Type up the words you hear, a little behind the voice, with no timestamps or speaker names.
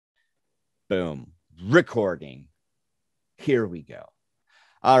Boom. Recording. Here we go.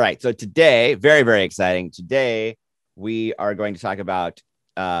 All right. So today, very, very exciting. Today, we are going to talk about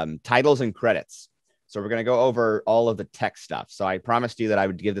titles and credits. So we're going to go over all of the tech stuff. So I promised you that I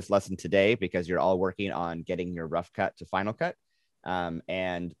would give this lesson today because you're all working on getting your rough cut to Final Cut.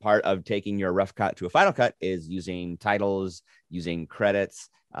 And part of taking your rough cut to a Final Cut is using titles, using credits,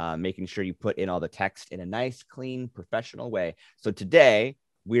 making sure you put in all the text in a nice, clean, professional way. So today,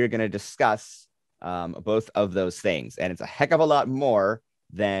 we're going to discuss both of those things. And it's a heck of a lot more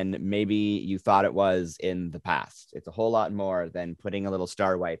than maybe you thought it was in the past. It's a whole lot more than putting a little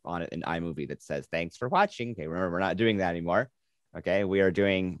star wipe on it in iMovie that says, thanks for watching. Okay, remember, we're not doing that anymore. Okay, we are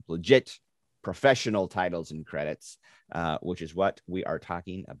doing legit professional titles and credits, which is what we are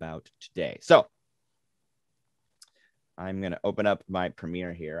talking about today. So I'm going to open up my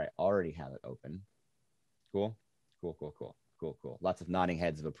Premiere here. I already have it open. Cool, cool, cool, cool. Cool, cool. Lots of nodding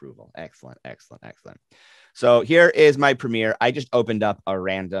heads of approval. Excellent, excellent, excellent. So here is my Premiere. I just opened up a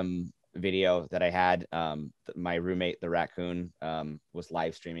random video that I had. My roommate, the raccoon, was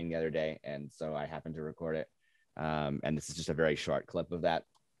live streaming the other day, and so I happened to record it. And this is just a very short clip of that.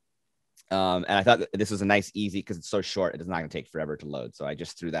 And I thought this was a nice, easy, because it's so short, it's not going to take forever to load. So I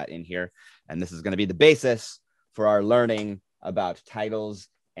just threw that in here, and this is going to be the basis for our learning about titles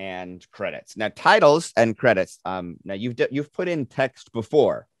and credits. Now, titles and credits. Now you've put in text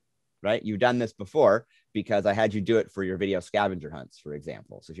before, right? You've done this before because I had you do it for your video scavenger hunts, for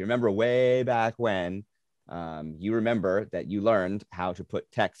example. So if you remember way back when, you remember that you learned how to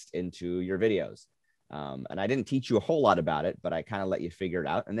put text into your videos. And I didn't teach you a whole lot about it, but I kind of let you figure it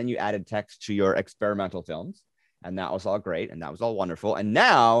out. And then you added text to your experimental films, and that was all great, and that was all wonderful. And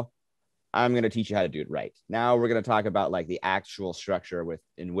now I'm going to teach you how to do it right. Now we're going to talk about like the actual structure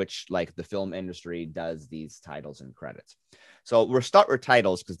in which like the film industry does these titles and credits. So we'll start with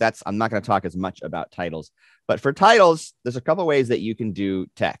titles because I'm not going to talk as much about titles, but for titles, there's a couple ways that you can do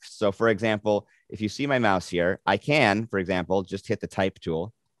text. So for example, if you see my mouse here, I can, for example, just hit the type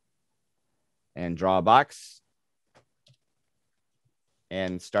tool and draw a box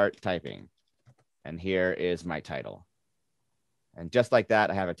and start typing. And here is my title. And just like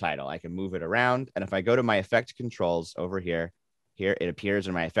that, I have a title. I can move it around. And if I go to my effect controls over here, it appears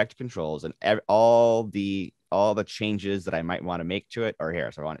in my effect controls, and all the changes that I might want to make to it are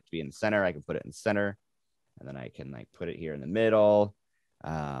here. So I want it to be in the center. I can put it in the center, and then I can like put it here in the middle.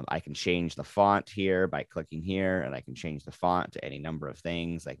 I can change the font here by clicking here, and I can change the font to any number of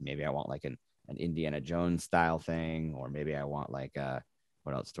things. Like maybe I want like an Indiana Jones style thing, or maybe I want like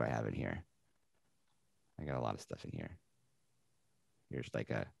what else do I have in here? I got a lot of stuff in here. Here's like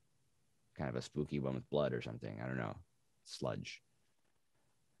a kind of a spooky one with blood or something. I don't know. Sludge.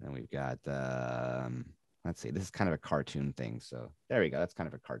 And we've got, let's see, this is kind of a cartoon thing. So there we go. That's kind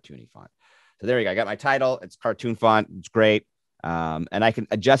of a cartoony font. So there we go. I got my title. It's cartoon font. It's great. And I can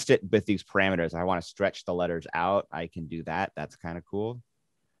adjust it with these parameters. I want to stretch the letters out. I can do that. That's kind of cool.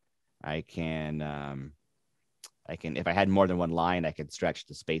 I can, if I had more than one line, I could stretch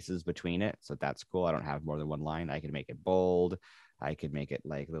the spaces between it. So that's cool. I don't have more than one line. I can make it bold. I could make it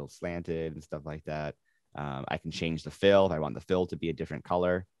like a little slanted and stuff like that. I can change the fill if I want the fill to be a different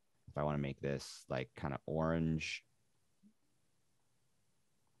color. If I want to make this like kind of orange.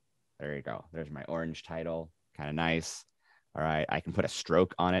 There you go. There's my orange title. Kind of nice. All right. I can put a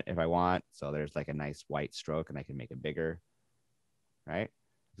stroke on it if I want. So there's like a nice white stroke, and I can make it bigger. Right.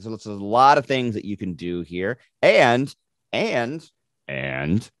 So there's a lot of things that you can do here. And you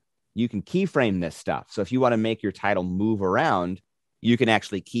can keyframe this stuff. So if you want to make your title move around, you can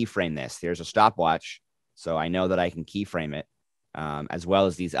actually keyframe this. There's a stopwatch. So I know that I can keyframe it, as well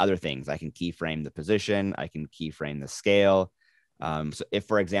as these other things. I can keyframe the position. I can keyframe the scale. So if,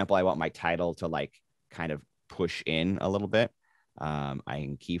 for example, I want my title to like kind of push in a little bit, I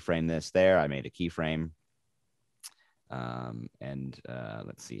can keyframe this there. I made a keyframe.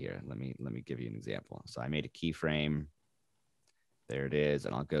 Let's see here. Let me give you an example. So I made a keyframe. There it is.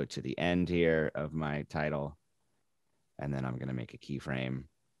 And I'll go to the end here of my title. And then I'm going to make a keyframe,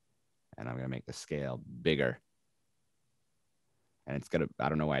 and I'm going to make the scale bigger. And it's going to, I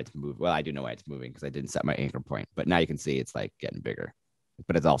don't know why it's moved. Well, I do know why it's moving because I didn't set my anchor point, but now you can see it's like getting bigger,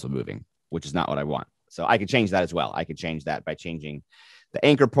 but it's also moving, which is not what I want. So I could change that as well. I could change that by changing the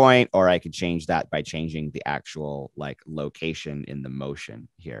anchor point, or I could change that by changing the actual like location in the motion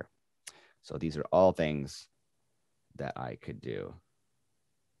here. So these are all things that I could do.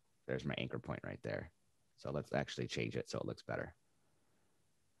 There's my anchor point right there. So let's actually change it so it looks better.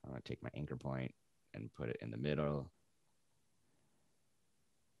 I'm going to take my anchor point and put it in the middle.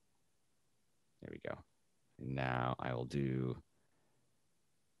 There we go. And now I will do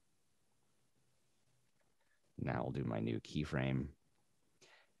Now I'll do my new keyframe.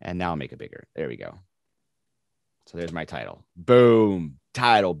 And now I'll make it bigger. There we go. So there's my title. Boom.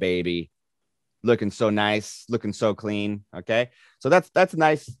 Title, baby. Looking so nice, looking so clean. Okay. So that's a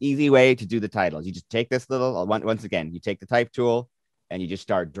nice, easy way to do the titles. You just take this little, once again, you take the type tool and you just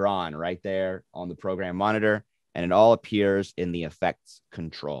start drawing right there on the program monitor, and it all appears in the effects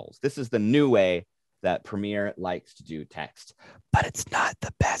controls. This is the new way that Premiere likes to do text, but it's not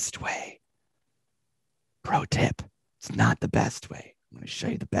the best way. Pro tip, it's not the best way. I'm going to show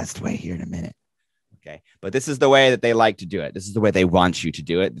you the best way here in a minute. Okay. But this is the way that they like to do it. This is the way they want you to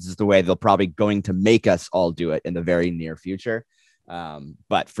do it. This is the way they'll probably going to make us all do it in the very near future.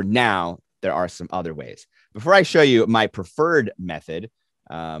 But for now, there are some other ways. Before I show you my preferred method,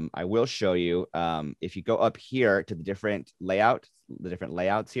 I will show you, if you go up here to the different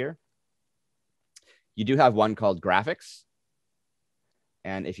layouts here, you do have one called graphics.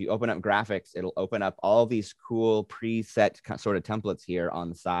 And if you open up graphics, it'll open up all these cool preset sort of templates here on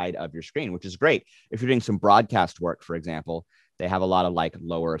the side of your screen, which is great. If you're doing some broadcast work, for example, they have a lot of like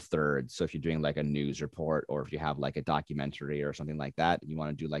lower thirds. So if you're doing like a news report, or if you have like a documentary or something like that, you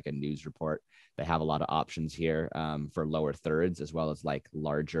want to do like a news report, they have a lot of options here for lower thirds, as well as like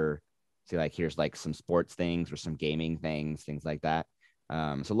larger. See, like here's like some sports things or some gaming things, things like that.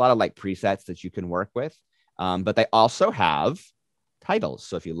 So a lot of like presets that you can work with. But they also have titles.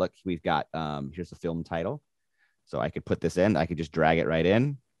 So if you look, we've got, here's the film title. So I could put this in, I could just drag it right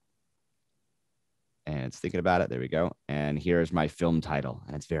in. And it's thinking about it. There we go. And here's my film title.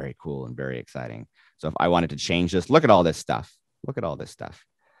 And it's very cool and very exciting. So if I wanted to change this, look at all this stuff. Look at all this stuff.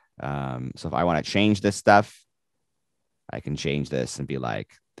 So if I want to change this stuff, I can change this and be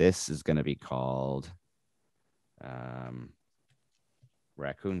like, this is going to be called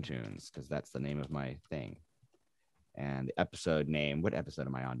Raccoon Tunes, because that's the name of my thing. And the episode name, what episode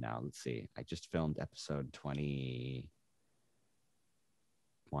am I on now? Let's see. I just filmed episode 21.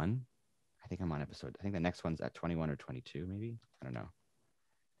 I think I'm on episode, I think the next one's at 21 or 22, maybe. I don't know.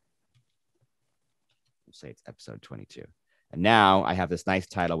 We'll say it's episode 22. And now I have this nice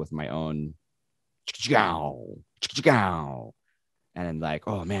title with my own. And I'm like,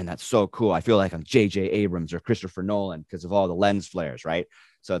 oh man, that's so cool. I feel like I'm J.J. Abrams or Christopher Nolan because of all the lens flares, right?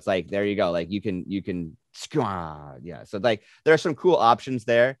 So it's like, there you go. Like you can, yeah. So like there are some cool options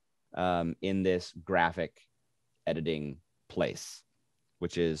there in this graphic editing place,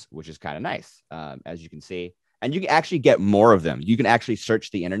 which is kind of nice, as you can see. And you can actually get more of them. You can actually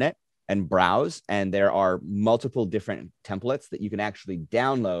search the internet and browse, and there are multiple different templates that you can actually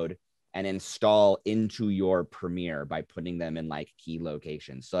download and install into your Premiere by putting them in like key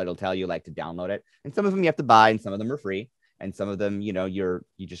locations. So it'll tell you like to download it. And some of them you have to buy, and some of them are free. And some of them, you know,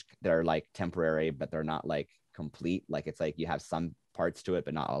 they're like temporary, but they're not like complete. Like it's like you have some parts to it,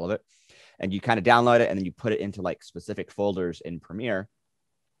 but not all of it. And you kind of download it and then you put it into like specific folders in Premiere.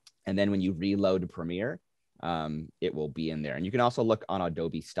 And then when you reload Premiere, it will be in there. And you can also look on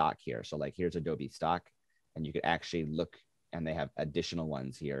Adobe stock here. So like here's Adobe stock, and you could actually look, and they have additional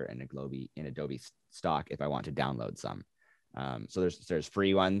ones here in Adobe stock if I want to download some. So there's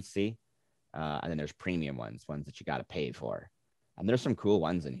free ones, see? And then there's premium ones that you got to pay for. And there's some cool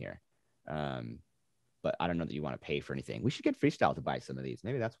ones in here. But I don't know that you want to pay for anything. We should get Freestyle to buy some of these.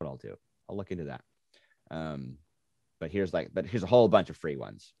 Maybe that's what I'll do. I'll look into that. But here's a whole bunch of free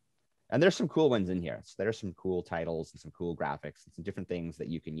ones. And there's some cool ones in here. So there's some cool titles and some cool graphics and some different things that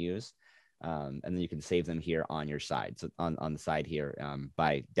you can use. And then you can save them here on your side. So on the side here,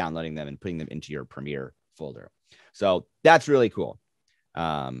 by downloading them and putting them into your Premiere folder. So that's really cool.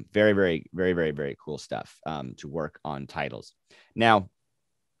 Very, very, very, very, very cool stuff to work on titles. Now,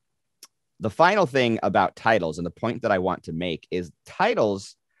 the final thing about titles, and the point that I want to make, is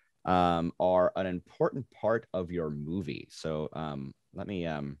titles are an important part of your movie. So let me,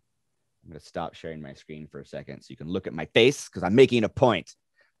 I'm going to stop sharing my screen for a second so you can look at my face, because I'm making a point.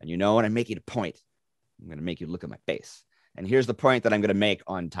 And you know when I'm making a point, I'm going to make you look at my face. And here's the point that I'm going to make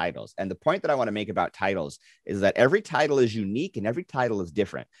on titles. And the point that I want to make about titles is that every title is unique and every title is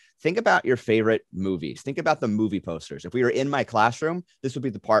different. Think about your favorite movies. Think about the movie posters. If we were in my classroom, this would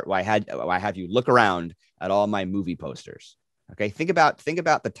be the part where I have you look around at all my movie posters. Okay. Think about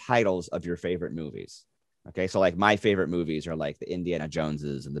the titles of your favorite movies. Okay. So like my favorite movies are like the Indiana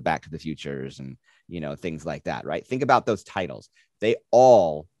Joneses and the Back to the Futures and, you know, things like that, right? Think about those titles. They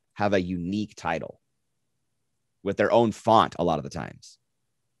all have a unique title with their own font a lot of the times,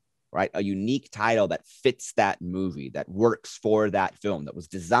 right? A unique title that fits that movie, that works for that film, that was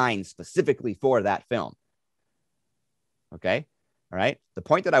designed specifically for that film. Okay. All right. The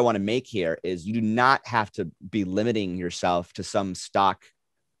point that I want to make here is you do not have to be limiting yourself to some stock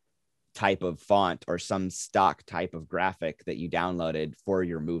type of font or some stock type of graphic that you downloaded for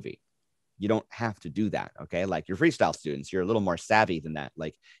your movie. You don't have to do that. Okay. Like your freestyle students, you're a little more savvy than that.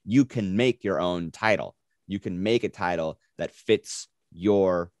 Like you can make your own title. You can make a title that fits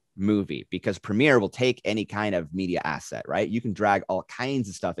your movie, because Premiere will take any kind of media asset, right? You can drag all kinds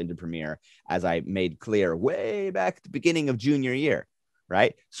of stuff into Premiere, as I made clear way back at the beginning of junior year,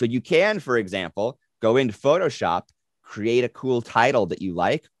 right? So you can, for example, go into Photoshop, create a cool title that you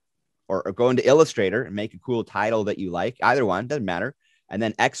like, or go into Illustrator and make a cool title that you like. Either one, doesn't matter. And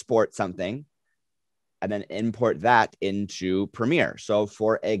then export something and then import that into Premiere. So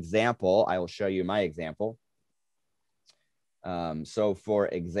for example, I will show you my example. So for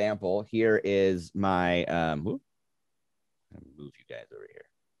example, here is my, move you guys over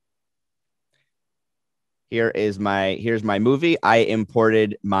here. Here's my movie. I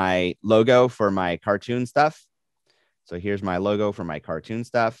imported my logo for my cartoon stuff. So here's my logo for my cartoon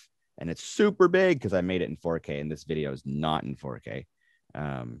stuff. And it's super big because I made it in 4K, and this video is not in 4K.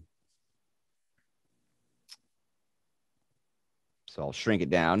 So I'll shrink it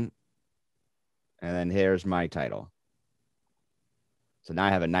down. And then here's my title. So now I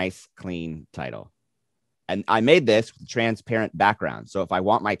have a nice, clean title. And I made this with a transparent background. So if I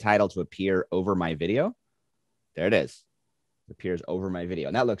want my title to appear over my video, there it is. It appears over my video.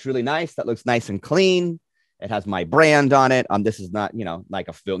 And that looks really nice. That looks nice and clean. It has my brand on it. This is not, like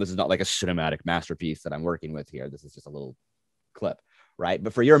a film. This is not like a cinematic masterpiece that I'm working with here. This is just a little clip, right?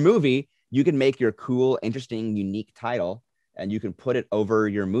 But for your movie, you can make your cool, interesting, unique title, and you can put it over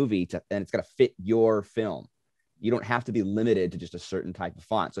your movie and it's going to fit your film. You don't have to be limited to just a certain type of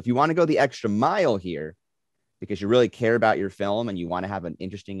font. So if you want to go the extra mile here, because you really care about your film and you want to have an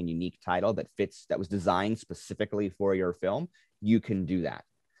interesting and unique title that was designed specifically for your film, you can do that.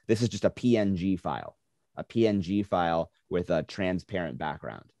 This is just a PNG file with a transparent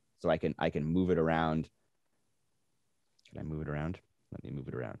background. So I can move it around. Can I move it around? Let me move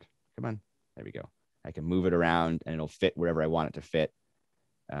it around. Come on. There we go. I can move it around and it'll fit wherever I want it to fit,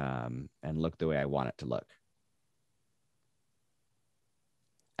 and look the way I want it to look.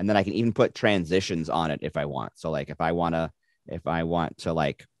 And then I can even put transitions on it if I want. So like if I want to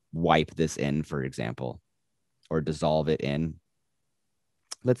like wipe this in, for example, or dissolve it in,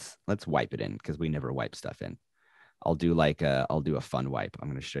 let's wipe it in, because we never wipe stuff in. I'll do a fun wipe. I'm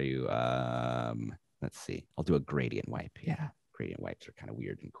going to show you. Let's see. I'll do a gradient wipe. Yeah. Gradient wipes are kind of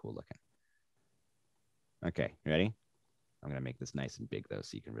weird and cool looking. Okay. You ready? I'm going to make this nice and big though,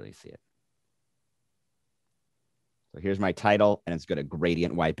 so you can really see it. So here's my title, and it's going to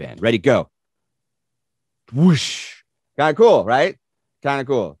gradient wipe in. Ready, go. Whoosh. Kind of cool, right? Kind of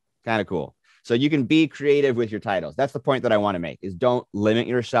cool. So you can be creative with your titles. That's the point that I want to make, is don't limit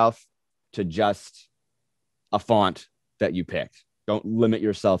yourself to just a font that you picked. Don't limit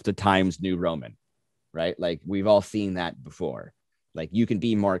yourself to Times New Roman, right? Like we've all seen that before. Like you can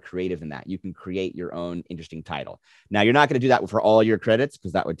be more creative than that. You can create your own interesting title. Now, you're not going to do that for all your credits,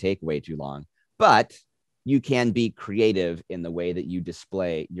 because that would take way too long, but you can be creative in the way that you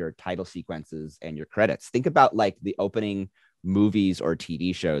display your title sequences and your credits. Think about like the opening movies or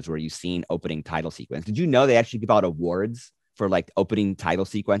TV shows where you've seen opening title sequence. Did you know they actually give out awards for like opening title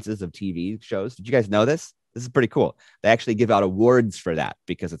sequences of TV shows? Did you guys know this? This is pretty cool. They actually give out awards for that,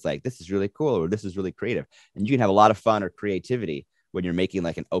 because it's like, this is really cool, or this is really creative. And you can have a lot of fun or creativity when you're making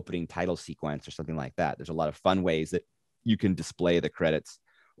like an opening title sequence or something like that. There's a lot of fun ways that you can display the credits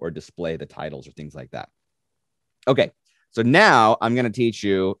or display the titles or things like that. Okay, so now I'm going to teach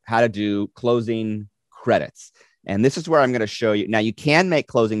you how to do closing credits. And this is where I'm going to show you. Now, you can make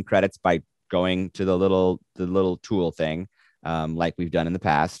closing credits by going to the little tool thing, like we've done in the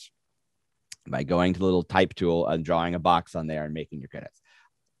past, by going to the little type tool and drawing a box on there and making your credits.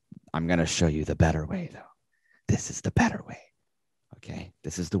 I'm going to show you the better way, though. This is the better way. Okay,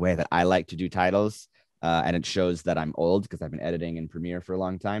 this is the way that I like to do titles. And it shows that I'm old because I've been editing in Premiere for a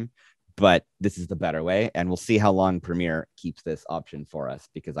long time. But this is the better way, and we'll see how long Premiere keeps this option for us,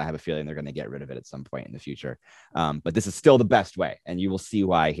 because I have a feeling they're going to get rid of it at some point in the future. But this is still the best way, and you will see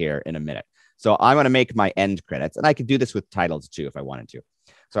why here in a minute. So I'm going to make my end credits, and I could do this with titles too if I wanted to.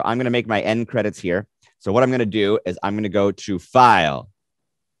 So I'm going to make my end credits here. So what I'm going to do is I'm going to go to File,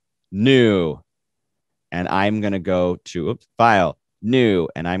 New, and I'm going to go to File, New,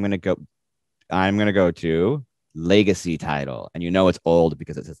 and I'm going to go to Legacy title. And you know it's old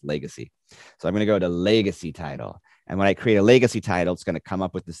because it says legacy. So I'm going to go to legacy title. And when I create a legacy title, it's going to come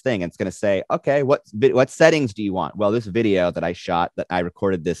up with this thing. And it's going to say, okay, what settings do you want? Well, this video that I shot, that I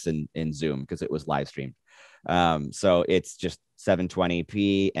recorded this in Zoom because it was live streamed. So it's just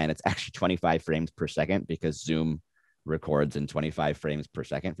 720p, and it's actually 25 frames per second because Zoom records in 25 frames per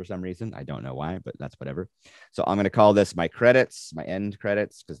second for some reason. I don't know why, but that's whatever. So I'm going to call this my credits, my end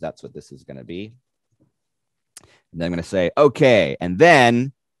credits, because that's what this is going to be. And then I'm going to say, okay. And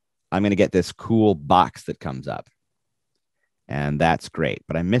then I'm going to get this cool box that comes up. And that's great,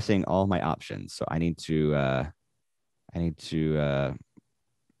 but I'm missing all my options. So I need to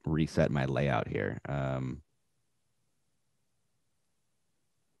reset my layout here.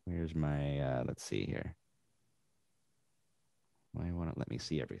 Where's my, let's see here. Why won't it let me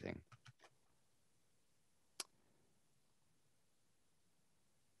see everything?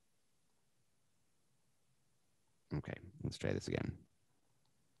 Okay, let's try this again.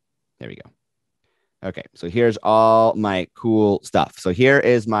 There we go. Okay, so here's all my cool stuff. So here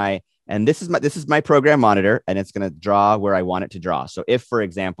is my, and this is my program monitor, and it's going to draw where I want it to draw. So if, for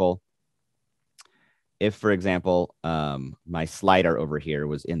example, my slider over here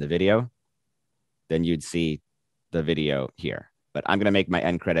was in the video, then you'd see the video here. But I'm going to make my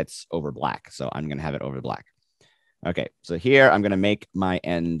end credits over black. So I'm going to have it over black. Okay, so here I'm going to make my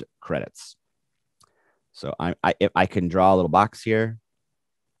end credits. So if I can draw a little box here,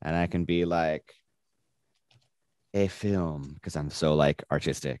 and I can be like, a film, because I'm so like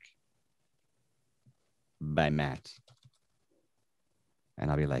artistic, by Matt. And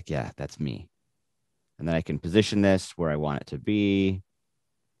I'll be like, yeah, that's me. And then I can position this where I want it to be.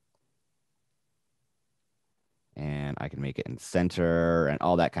 And I can make it in center and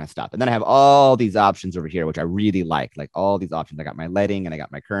all that kind of stuff. And then I have all these options over here, which I really like all these options. I got my lighting, and I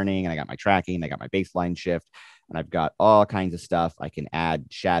got my kerning, and I got my tracking, and I got my baseline shift, and I've got all kinds of stuff. I can add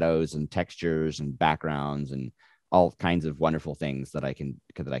shadows and textures and backgrounds and all kinds of wonderful things that I can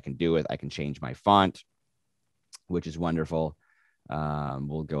do with. I can change my font, which is wonderful.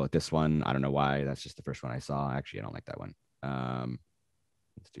 We'll go with this one. I don't know why. That's just the first one I saw. Actually, I don't like that one.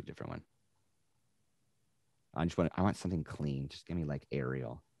 Let's do a different one. I want something clean. Just give me like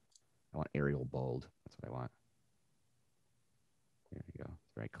Arial. I want Arial bold. That's what I want. There we go.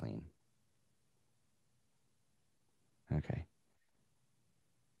 It's very clean. Okay.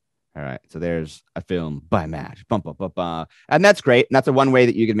 All right. So there's a film by Matt. Bum, bum, bum, bum. And that's great. And that's one way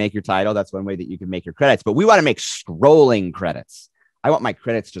that you can make your title. That's one way that you can make your credits. But we want to make scrolling credits. I want my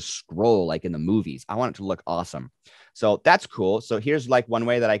credits to scroll like in the movies. I want it to look awesome. So that's cool. So here's like one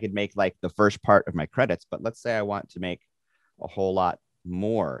way that I could make like the first part of my credits. But let's say I want to make a whole lot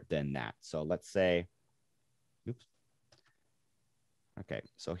more than that. So let's say, oops. Okay.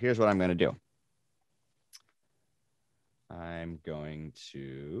 So here's what I'm going to do. I'm going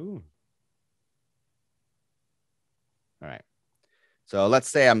to, all right. So let's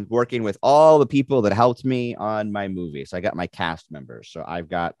say I'm working with all the people that helped me on my movie. So I got my cast members. So I've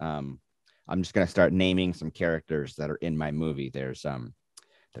got, I'm just going to start naming some characters that are in my movie. There's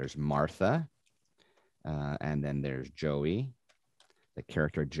Martha, and then there's Joey, the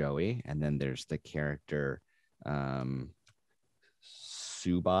character Joey. And then there's the character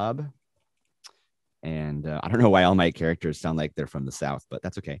Subob. And I don't know why all my characters sound like they're from the South, but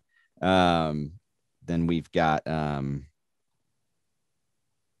that's okay. Then we've got, then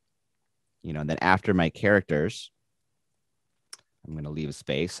after my characters, I'm going to leave a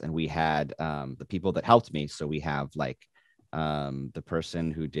space. And we had the people that helped me. So we have like the person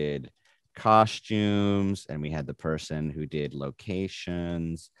who did costumes, and we had the person who did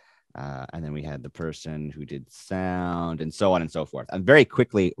locations. And then we had the person who did sound, and so on and so forth. I'm very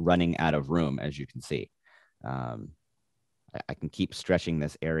quickly running out of room, as you can see. I can keep stretching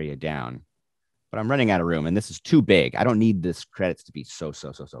this area down, but I'm running out of room, and this is too big. I don't need this credits to be so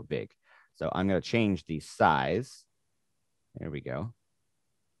big. So I'm going to change the size. There we go.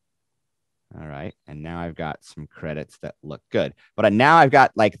 All right. And now I've got some credits that look good. But now I've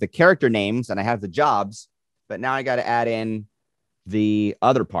got like the character names, and I have the jobs, but now I got to add in the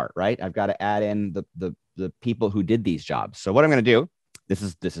other part, right? I've got to add in the people who did these jobs. So what I'm going to do, this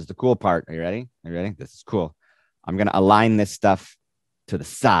is the cool part. Are you ready? Are you ready? This is cool. I'm going to align this stuff to the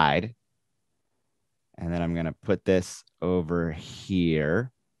side, and then I'm going to put this over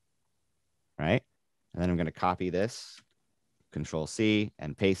here, right? And then I'm going to copy this, Control C,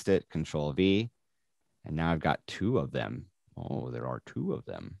 and paste it, Control V. And now I've got two of them. Oh, there are two of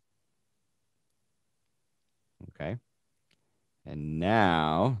them. Okay. And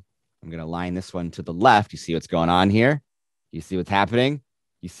now I'm going to line this one to the left. You see what's going on here? You see what's happening?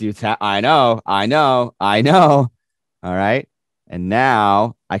 You see what's I know. All right. And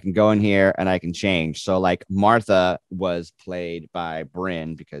now I can go in here and I can change. So like Martha was played by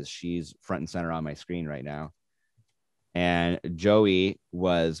Bryn, because she's front and center on my screen right now. And Joey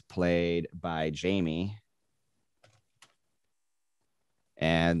was played by Jamie.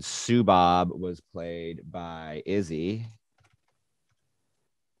 And Subob was played by Izzy.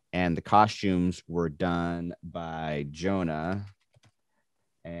 And the costumes were done by Jonah.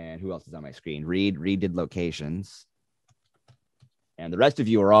 And who else is on my screen? Reed did locations. And the rest of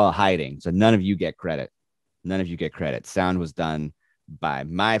you are all hiding. So none of you get credit. None of you get credit. Sound was done by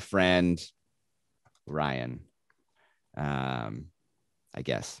my friend, Ryan. I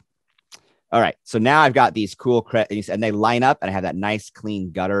guess. All right. So now I've got these cool credits and they line up and I have that nice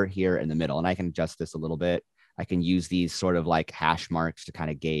clean gutter here in the middle. And I can adjust this a little bit. I can use these sort of like hash marks to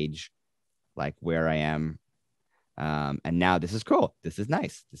kind of gauge like where I am. And now this is cool. This is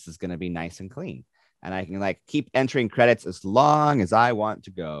nice. This is going to be nice and clean. And I can like keep entering credits as long as I want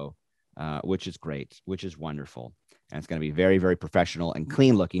to go, which is great, which is wonderful. And it's going to be very, very professional and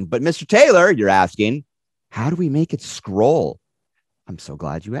clean looking. But Mr. Taylor, you're asking, how do we make it scroll? I'm so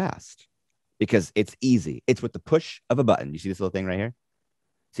glad you asked because it's easy. It's with the push of a button. You see this little thing right here?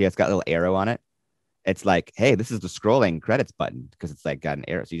 See, it's got a little arrow on it. It's like, hey, this is the scrolling credits button because it's like got an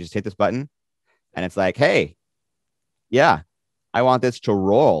arrow. So you just hit this button and it's like, hey, yeah, I want this to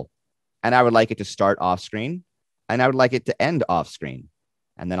roll. And I would like it to start off screen and I would like it to end off screen.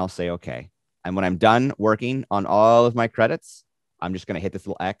 And then I'll say, okay. And when I'm done working on all of my credits, I'm just going to hit this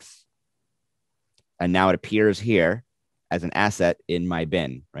little X. And now it appears here as an asset in my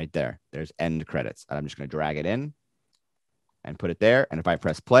bin right there. There's end credits. And I'm just going to drag it in and put it there. And if I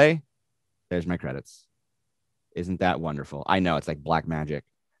press play, there's my credits. Isn't that wonderful? I know it's like black magic.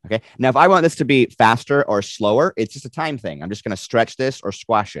 Okay. Now, if I want this to be faster or slower, it's just a time thing. I'm just going to stretch this or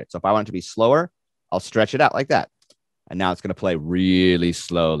squash it. So if I want it to be slower, I'll stretch it out like that. And now it's going to play really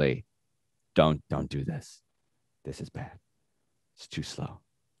slowly. Don't do this. This is bad. It's too slow.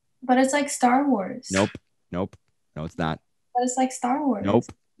 But it's like Star Wars. Nope. No, it's not. But it's like Star Wars. Nope.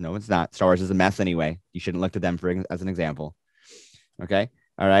 No, it's not. Star Wars is a mess anyway. You shouldn't look to them as an example. Okay.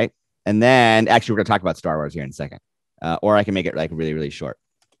 All right. And then actually, we're going to talk about Star Wars here in a second. Or I can make it like really, really short.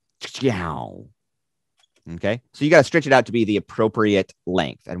 Okay. So you got to stretch it out to be the appropriate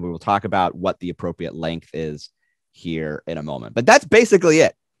length. And we will talk about what the appropriate length is here in a moment. But that's basically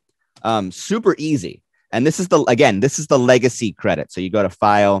it. Super easy. And this is the legacy credit. So you go to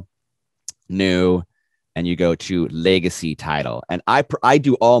File, New, and you go to Legacy Title. And I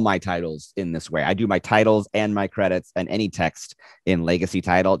do all my titles in this way. I do my titles and my credits and any text in Legacy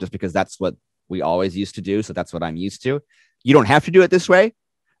Title just because that's what we always used to do. So that's what I'm used to. You don't have to do it this way.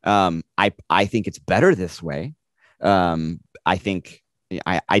 I think it's better this way. I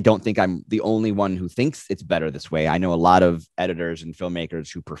don't think I'm the only one who thinks it's better this way. I know a lot of editors and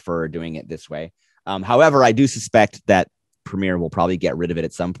filmmakers who prefer doing it this way. However, I do suspect that Premiere will probably get rid of it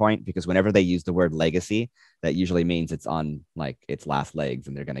at some point because whenever they use the word legacy, that usually means it's on like its last legs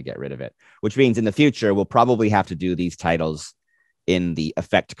and they're going to get rid of it, which means in the future, we'll probably have to do these titles in the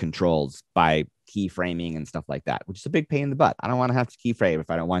effect controls by keyframing and stuff like that, which is a big pain in the butt. I don't want to have to keyframe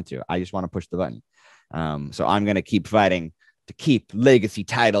if I don't want to. I just want to push the button. So I'm going to keep fighting to keep legacy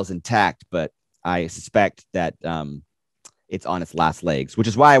titles intact, but I suspect that it's on its last legs, which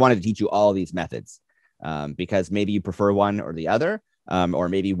is why I wanted to teach you all these methods, because maybe you prefer one or the other, or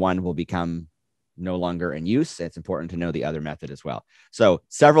maybe one will become no longer in use. It's important to know the other method as well. So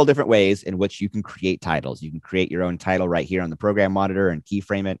several different ways in which you can create titles. You can create your own title right here on the program monitor and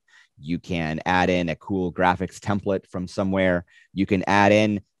keyframe it. You can add in a cool graphics template from somewhere. You can add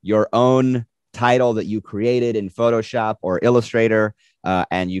in your own title that you created in Photoshop or Illustrator.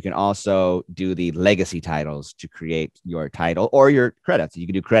 And you can also do the legacy titles to create your title or your credits. You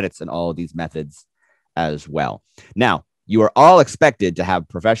can do credits in all of these methods as well. Now, you are all expected to have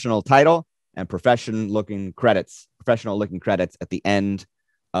professional title and professional looking credits at the end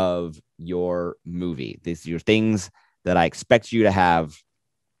of your movie. These are things that I expect you to have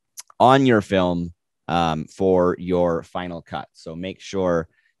on your film for your final cut. So make sure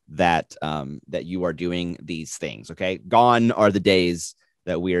that that you are doing these things. Okay. Gone are the days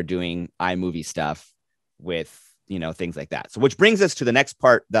that we are doing iMovie stuff with, things like that. So which brings us to the next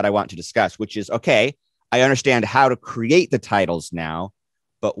part that I want to discuss, which is, okay, I understand how to create the titles now,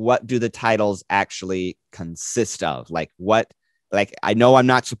 but what do the titles actually consist of? Like I know I'm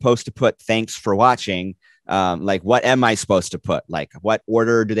not supposed to put thanks for watching. Like, what am I supposed to put? Like, what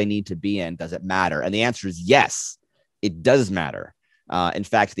order do they need to be in? Does it matter? And the answer is yes, it does matter. In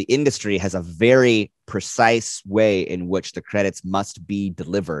fact, the industry has a very precise way in which the credits must be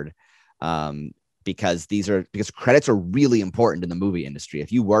delivered, because credits are really important in the movie industry.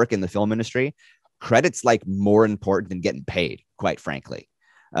 If you work in the film industry, credits like more important than getting paid, quite frankly,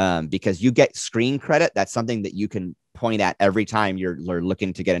 because you get screen credit. That's something that you can point at every time you're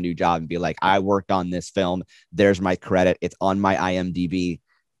looking to get a new job and be like, I worked on this film. There's my credit. It's on my IMDb.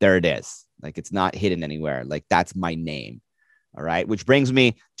 There it is. Like, it's not hidden anywhere. Like, that's my name. All right. Which brings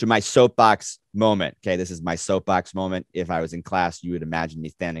me to my soapbox moment. Okay. This is my soapbox moment. If I was in class, you would imagine me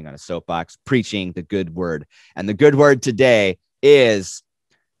standing on a soapbox preaching the good word. And the good word today is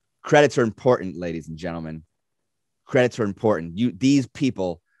credits are important, ladies and gentlemen. Credits are important. These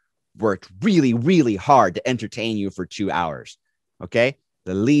people worked really, really hard to entertain you for 2 hours. Okay.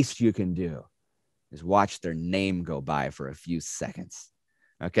 The least you can do is watch their name go by for a few seconds.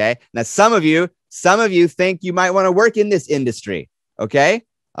 Okay. Now, some of you think you might want to work in this industry. Okay.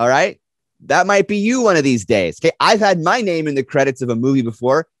 All right. That might be you one of these days. Okay. I've had my name in the credits of a movie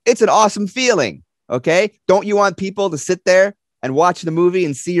before. It's an awesome feeling. Okay. Don't you want people to sit there and watch the movie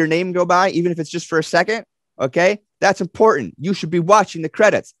and see your name go by, even if it's just for a second? Okay. That's important. You should be watching the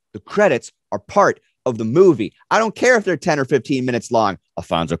credits. The credits are part of the movie. I don't care if they're 10 or 15 minutes long.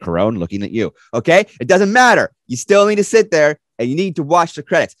 Alfonso Cuarón looking at you. Okay. It doesn't matter. You still need to sit there and you need to watch the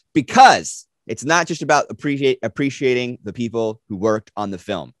credits, because it's not just about appreciating the people who worked on the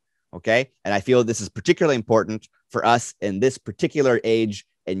film. Okay. And I feel this is particularly important for us in this particular age,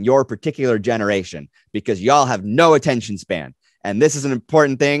 in your particular generation, because y'all have no attention span. And this is an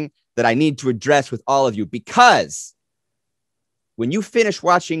important thing that I need to address with all of you, because when you finish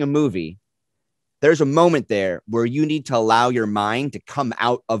watching a movie, there's a moment there where you need to allow your mind to come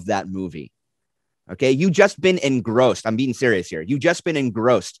out of that movie. Okay. You just been engrossed. I'm being serious here. You just been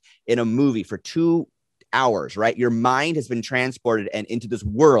engrossed in a movie for 2 hours, right? Your mind has been transported and into this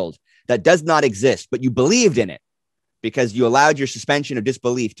world that does not exist, but you believed in it because you allowed your suspension of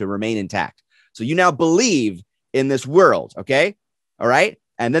disbelief to remain intact. So you now believe in this world. Okay. All right.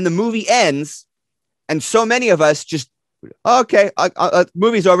 And then the movie ends. And so many of us just, okay,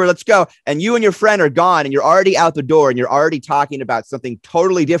 movie's over. Let's go. And you and your friend are gone and you're already out the door and you're already talking about something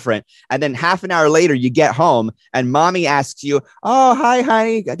totally different. And then half an hour later, you get home and mommy asks you, oh, hi,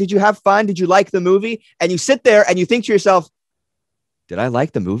 honey. Did you have fun? Did you like the movie? And you sit there and you think to yourself, did I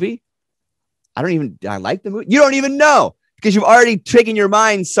like the movie? Did I like the movie? You don't even know, because you've already taken your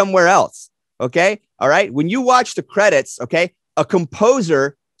mind somewhere else. Okay. All right. When you watch the credits, okay, a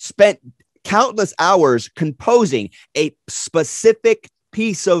composer spent countless hours composing a specific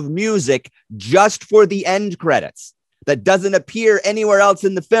piece of music just for the end credits that doesn't appear anywhere else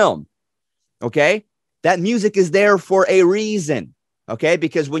in the film. Okay. That music is there for a reason. Okay.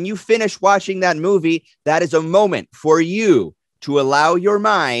 Because when you finish watching that movie, that is a moment for you to allow your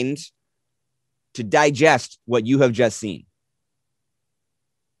mind to digest what you have just seen.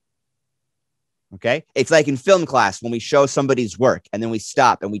 Okay. It's like in film class when we show somebody's work and then we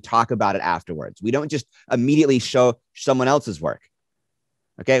stop and we talk about it afterwards. We don't just immediately show someone else's work.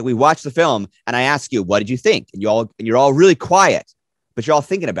 Okay. We watch the film and I ask you, what did you think? And you're all really quiet, but you're all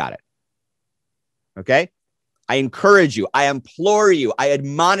thinking about it. Okay. I encourage you. I implore you. I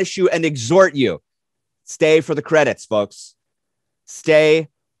admonish you and exhort you. Stay for the credits, folks. Stay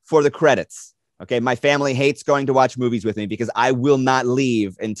for the credits. Okay. My family hates going to watch movies with me because I will not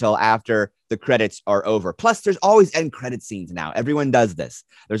leave until after the credits are over. Plus, there's always end credit scenes now. Everyone does this.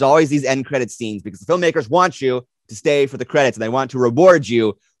 There's always these end credit scenes because the filmmakers want you to stay for the credits and they want to reward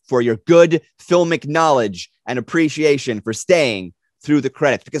you for your good filmic knowledge and appreciation for staying through the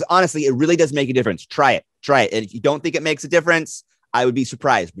credits. Because honestly, it really does make a difference. Try it. Try it. And if you don't think it makes a difference, I would be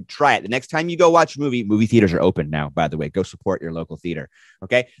surprised, but try it. The next time you go watch a movie theaters are open now, by the way. Go support your local theater.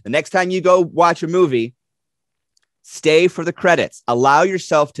 Okay. The next time you go watch a movie, stay for the credits. Allow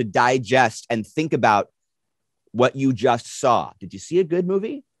yourself to digest and think about what you just saw. Did you see a good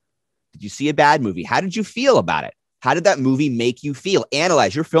movie? Did you see a bad movie? How did you feel about it? How did that movie make you feel?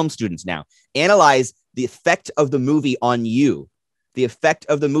 Analyze. You're film students now. Analyze the effect of the movie on you, the effect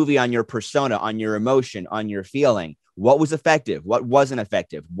of the movie on your persona, on your emotion, on your feeling. What was effective? What wasn't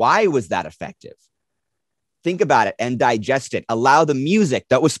effective? Why was that effective? Think about it and digest it. Allow the music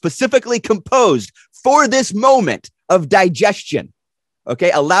that was specifically composed for this moment of digestion.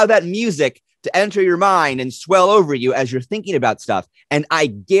 Okay. Allow that music to enter your mind and swell over you as you're thinking about stuff. And I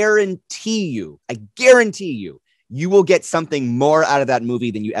guarantee you, you will get something more out of that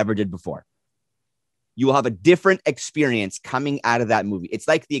movie than you ever did before. You will have a different experience coming out of that movie. It's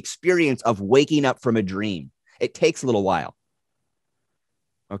like the experience of waking up from a dream. It takes a little while.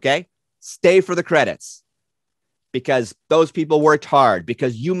 Okay. Stay for the credits because those people worked hard,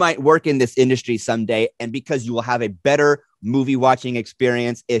 because you might work in this industry someday, and because you will have a better movie watching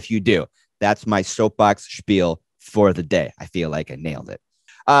experience if you do. That's my soapbox spiel for the day. I feel like I nailed it.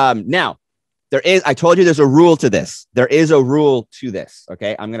 Now, I told you there's a rule to this. There is a rule to this.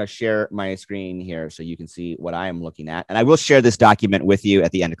 Okay. I'm going to share my screen here so you can see what I am looking at. And I will share this document with you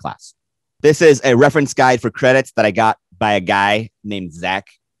at the end of class. This is a reference guide for credits that I got by a guy named Zach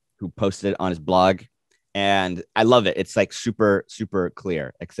who posted it on his blog. And I love it. It's like super, super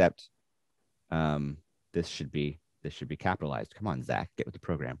clear, except this should be capitalized. Come on, Zach, get with the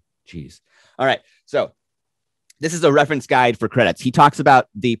program. Jeez. All right. So this is a reference guide for credits. He talks about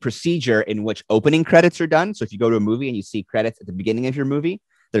the procedure in which opening credits are done. So if you go to a movie and you see credits at the beginning of your movie,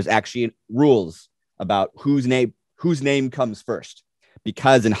 there's actually rules about whose name comes first.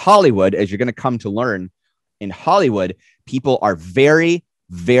 Because in Hollywood, as you're going to come to learn, in Hollywood, people are very,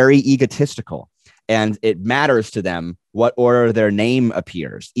 very egotistical. And it matters to them what order their name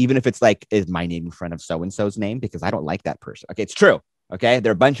appears, even if it's like, is my name in front of so-and-so's name? Because I don't like that person. Okay, it's true. Okay,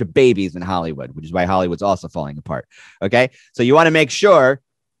 they're a bunch of babies in Hollywood, which is why Hollywood's also falling apart. Okay, so you want to make sure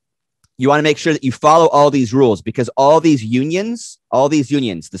that you follow all these rules, because all these unions,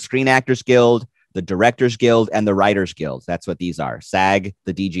 the Screen Actors Guild, the Directors Guild, and the Writers Guild, that's what these are: SAG,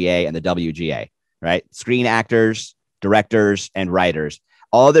 the DGA, and the WGA, right? Screen actors, directors, and writers.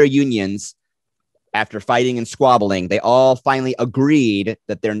 All their unions, after fighting and squabbling, they all finally agreed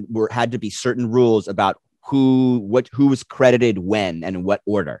that there had to be certain rules about who was credited when and in what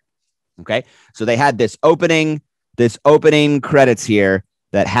order. Okay. So they had this opening credits here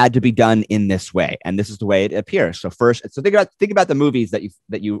that had to be done in this way. And this is the way it appears. So think about the movies that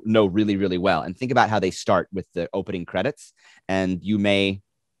you know really, really well, and think about how they start with the opening credits. And you may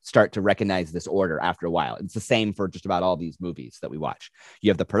start to recognize this order after a while. It's the same for just about all these movies that we watch. You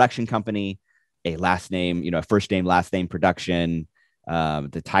have the production company, a last name, a first name, last name, production,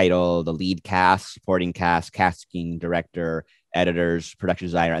 the title, the lead cast, supporting cast, casting director, editors, production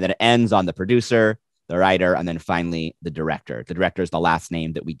designer, and then it ends on the producer, the writer, and then finally the director. The director is the last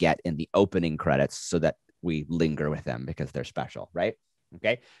name that we get in the opening credits so that we linger with them because they're special, right?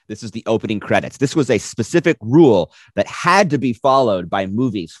 Okay, this is the opening credits. This was a specific rule that had to be followed by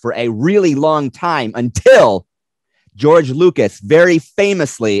movies for a really long time, until George Lucas, very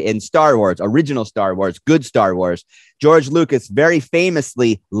famously in Star Wars, original Star Wars, good Star Wars, George Lucas very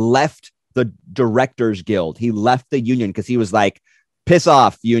famously left the Directors Guild. He left the union because he was like, piss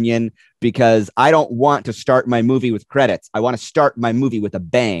off, union, because I don't want to start my movie with credits. I want to start my movie with a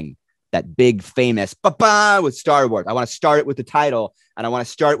bang, that big famous ba-ba with Star Wars. I want to start it with the title, and I want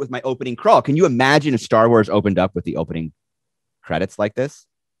to start it with my opening crawl. Can you imagine if Star Wars opened up with the opening credits like this?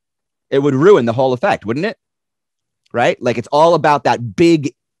 It would ruin the whole effect, wouldn't it? Right? Like, it's all about that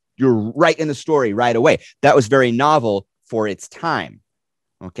big, you're right in the story right away. That was very novel for its time.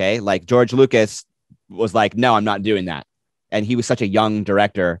 Okay. Like, George Lucas was like, no, I'm not doing that. And he was such a young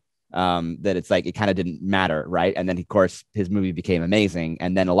director that it's like, it kind of didn't matter. Right. And then, of course, his movie became amazing.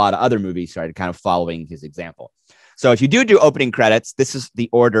 And then a lot of other movies started kind of following his example. So if you do opening credits, this is the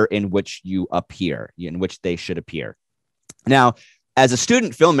order in which you appear, in which they should appear. Now, as a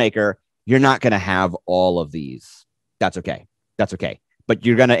student filmmaker, you're not going to have all of these. That's okay. That's okay. But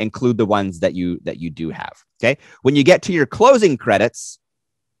you're going to include the ones that you do have. Okay. When you get to your closing credits,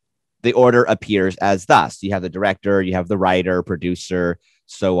 the order appears as thus. You have the director, you have the writer, producer,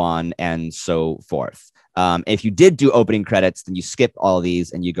 so on and so forth. If you did do opening credits, then you skip all of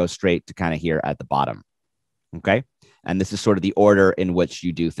these and you go straight to kind of here at the bottom. Okay. And this is sort of the order in which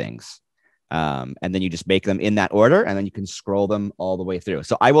you do things. And then you just make them in that order, and then you can scroll them all the way through.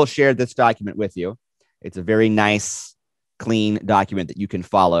 So I will share this document with you. It's a very nice, clean document that you can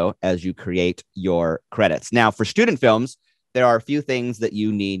follow as you create your credits. Now, for student films, there are a few things that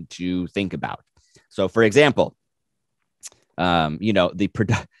you need to think about. So, for example, the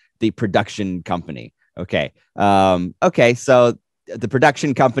production company. Okay. So the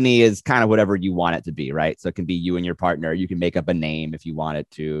production company is kind of whatever you want it to be, right? So it can be you and your partner. You can make up a name if you want it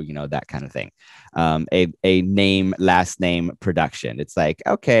to, that kind of thing. A name, last name, production. It's like,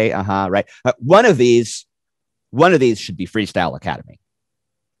 okay, right. One of these should be Freestyle Academy,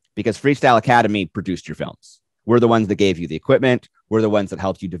 because Freestyle Academy produced your films. We're the ones that gave you the equipment. We're the ones that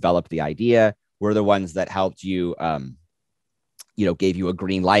helped you develop the idea. We're the ones that helped you, gave you a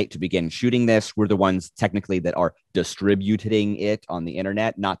green light to begin shooting this. We're the ones technically that are distributing it on the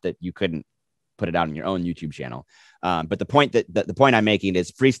internet. Not that you couldn't put it out on your own YouTube channel. But the point the point I'm making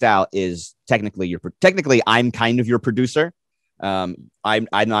is Freestyle is technically I'm kind of your producer. I'm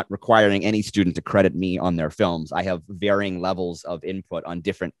not requiring any student to credit me on their films. I have varying levels of input on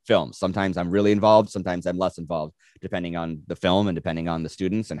different films. Sometimes I'm really involved. Sometimes I'm less involved, depending on the film and depending on the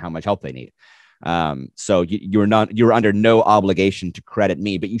students and how much help they need. So you're under no obligation to credit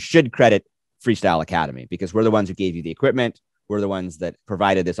me, but you should credit Freestyle Academy, because we're the ones who gave you the equipment. We're the ones that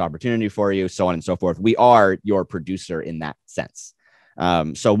provided this opportunity for you, so on and so forth. We are your producer in that sense.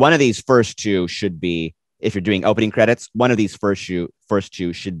 So one of these first two should be, if you're doing opening credits, one of these first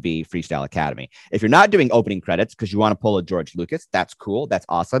two should be Freestyle Academy. If you're not doing opening credits because you want to pull a George Lucas, that's cool. That's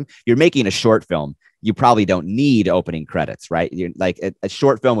awesome. You're making a short film. You probably don't need opening credits, right? You're like a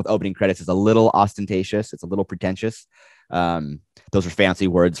short film with opening credits is a little ostentatious. It's a little pretentious. Those are fancy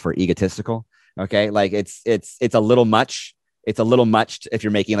words for egotistical. Okay. Like it's a little much. It's a little much if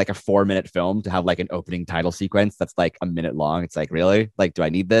you're making like a 4-minute film to have like an opening title sequence that's like a minute long. It's like, really? Like, do I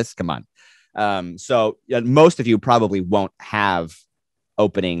need this? Come on. So most of you probably won't have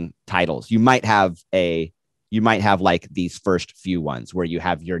opening titles. You might have like these first few ones where you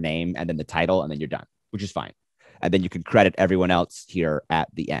have your name and then the title and then you're done, which is fine. And then you can credit everyone else here at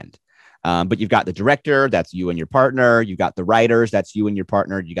the end. But you've got the director, that's you and your partner. You've got the writers, that's you and your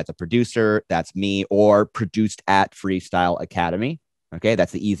partner. You got the producer, that's me, or produced at Freestyle Academy. Okay,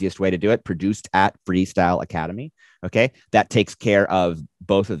 that's the easiest way to do it. Produced at Freestyle Academy. Okay, that takes care of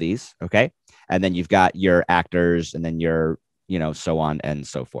both of these. Okay, and then you've got your actors and then your, so on and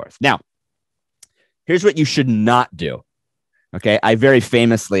so forth. Now, here's what you should not do. Okay, I very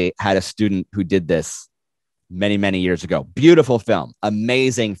famously had a student who did this many, many years ago. Beautiful film,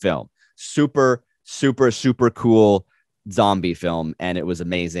 amazing film. Super, super, super cool zombie film. And it was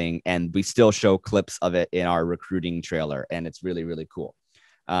amazing. And we still show clips of it in our recruiting trailer. And it's really, really cool.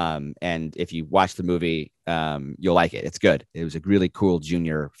 And if you watch the movie, you'll like it. It's good. It was a really cool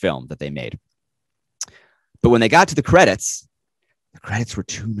junior film that they made. But when they got to the credits were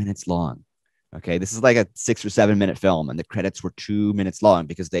 2 minutes long. Okay. This is like a 6 or 7 minute film. And the credits were 2 minutes long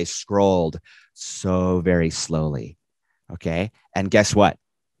because they scrolled so very slowly. Okay. And guess what?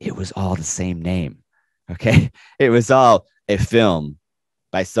 It was all the same name. Okay. It was all a film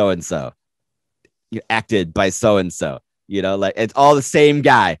by so-and-so, acted by so-and-so, like it's all the same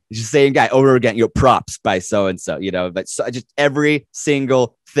guy. It's the same guy over again, props by so-and-so, but just every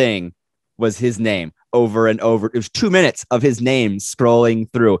single thing was his name over and over. It was 2 minutes of his name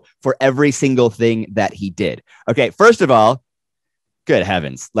scrolling through for every single thing that he did. Okay. First of all, good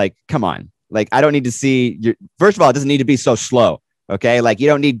heavens. Like, come on. Like, I don't need to see first of all, it doesn't need to be so slow. Okay. Like, you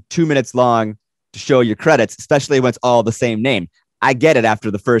don't need 2 minutes long to show your credits, especially when it's all the same name. I get it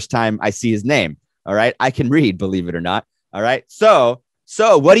after the first time I see his name. All right. I can read, believe it or not. All right. So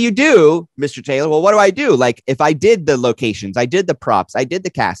what do you do, Mr. Taylor? Well, what do I do? Like, if I did the locations, I did the props, I did the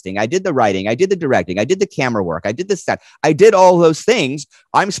casting, I did the writing, I did the directing, I did the camera work, I did the set, I did all those things.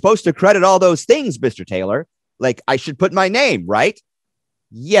 I'm supposed to credit all those things, Mr. Taylor. Like, I should put my name, right?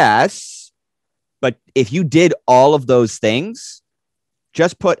 Yes. But if you did all of those things,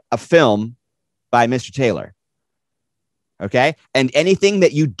 just put a film by Mr. Taylor. Okay. And anything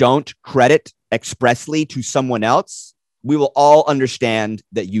that you don't credit expressly to someone else, we will all understand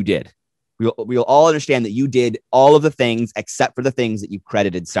that you did. We'll all understand that you did all of the things except for the things that you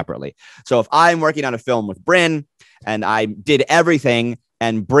credited separately. So if I'm working on a film with Bryn and I did everything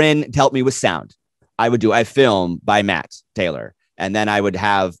and Bryn helped me with sound, I would do a film by Matt Taylor. And then I would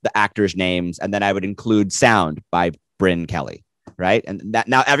have the actors' names and then I would include sound by Bryn Kelly. Right. And that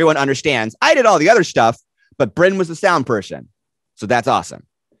now everyone understands I did all the other stuff, but Bryn was the sound person. So that's awesome.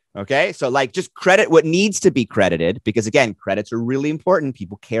 Okay. So like, just credit what needs to be credited, because again, credits are really important.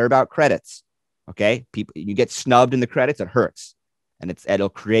 People care about credits. Okay. You get snubbed in the credits, it hurts. And it'll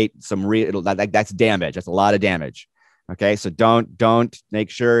create some that's damage. That's a lot of damage. Okay. So don't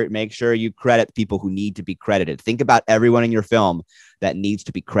make sure you credit people who need to be credited. Think about everyone in your film that needs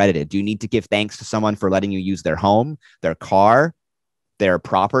to be credited. Do you need to give thanks to someone for letting you use their home, their car, their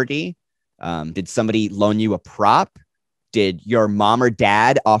property? Did somebody loan you a prop? Did your mom or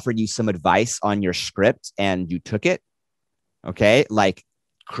dad offer you some advice on your script and you took it? Okay. Like,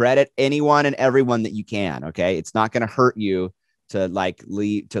 credit anyone and everyone that you can. Okay. It's not going to hurt you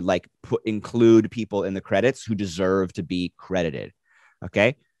to include people in the credits who deserve to be credited.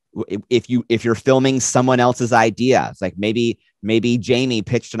 Okay. If you're filming someone else's idea, it's like maybe Jamie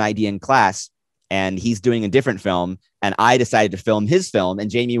pitched an idea in class and he's doing a different film and I decided to film his film and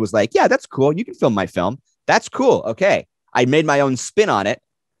Jamie was like, yeah, that's cool. You can film my film. That's cool. Okay. I made my own spin on it.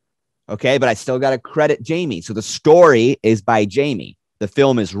 Okay. But I still got to credit Jamie. So the story is by Jamie. The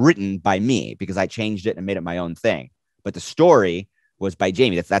film is written by me because I changed it and made it my own thing. But the story was by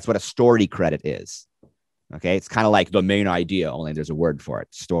Jamie. That's what a story credit is. Okay. It's kind of like the main idea, only there's a word for it,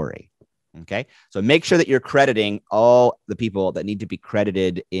 story. Okay. So make sure that you're crediting all the people that need to be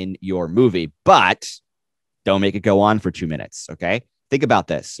credited in your movie, but don't make it go on for 2 minutes. Okay. Think about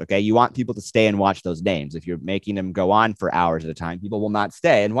this. Okay. You want people to stay and watch those names. If you're making them go on for hours at a time, people will not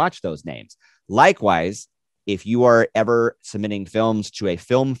stay and watch those names. Likewise, if you are ever submitting films to a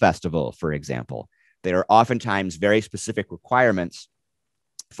film festival, for example, there are oftentimes very specific requirements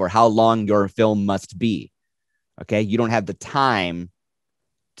for how long your film must be. Okay. You don't have the time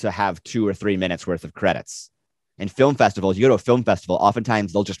to have 2 or 3 minutes worth of credits. In film festivals, you go to a film festival,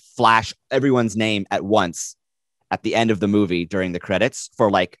 oftentimes they'll just flash everyone's name at once at the end of the movie during the credits for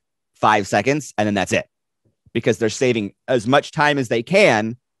like 5 seconds, and then that's it. Because they're saving as much time as they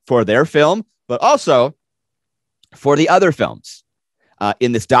can for their film, but also for the other films.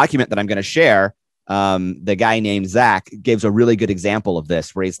 In this document that I'm going to share, the guy named Zach gives a really good example of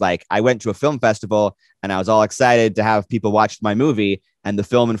this, where he's like, I went to a film festival and I was all excited to have people watch my movie, and the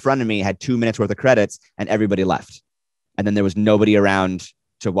film in front of me had 2 minutes worth of credits and everybody left. And then there was nobody around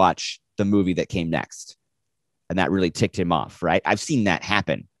to watch the movie that came next. And that really ticked him off, right? I've seen that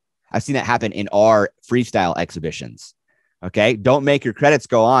happen. I've seen that happen in our freestyle exhibitions. Okay. Don't make your credits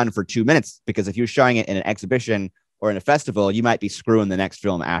go on for 2 minutes, because if you're showing it in an exhibition or in a festival, you might be screwing the next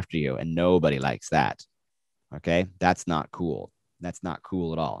film after you, and nobody likes that. Okay. That's not cool. That's not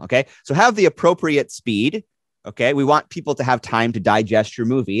cool at all. Okay. So have the appropriate speed. Okay. We want people to have time to digest your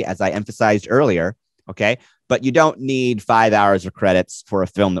movie, as I emphasized earlier. Okay. But you don't need 5 hours of credits for a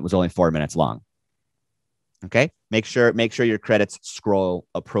film that was only 4 minutes long. Okay. Make sure your credits scroll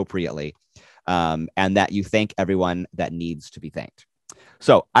appropriately, and that you thank everyone that needs to be thanked.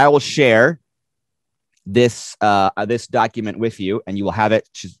 So I will share this document with you, and you will have it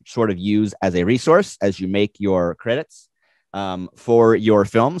to sort of use as a resource as you make your credits for your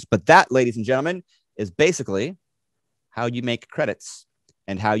films. But that, ladies and gentlemen, is basically how you make credits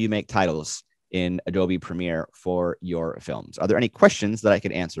and how you make titles in Adobe Premiere for your films. Are there any questions that I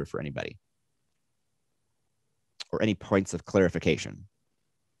could answer for anybody, or any points of clarification?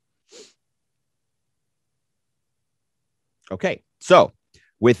 Okay, so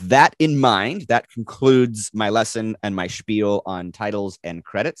with that in mind, that concludes my lesson and my spiel on titles and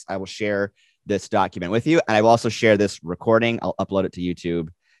credits. I will share this document with you, and I will also share this recording. I'll upload it to YouTube.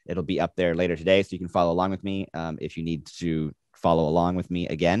 It'll be up there later today, so you can follow along with me if you need to follow along with me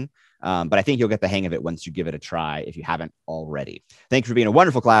again. But I think you'll get the hang of it once you give it a try, if you haven't already. Thanks for being a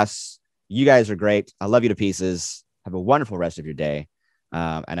wonderful class. You guys are great. I love you to pieces. Have a wonderful rest of your day.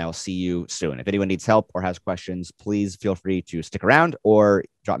 And I will see you soon. If anyone needs help or has questions, please feel free to stick around or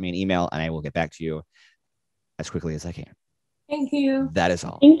drop me an email, and I will get back to you as quickly as I can. Thank you. That is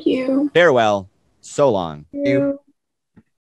all. Thank you. Farewell. So long. Thank you.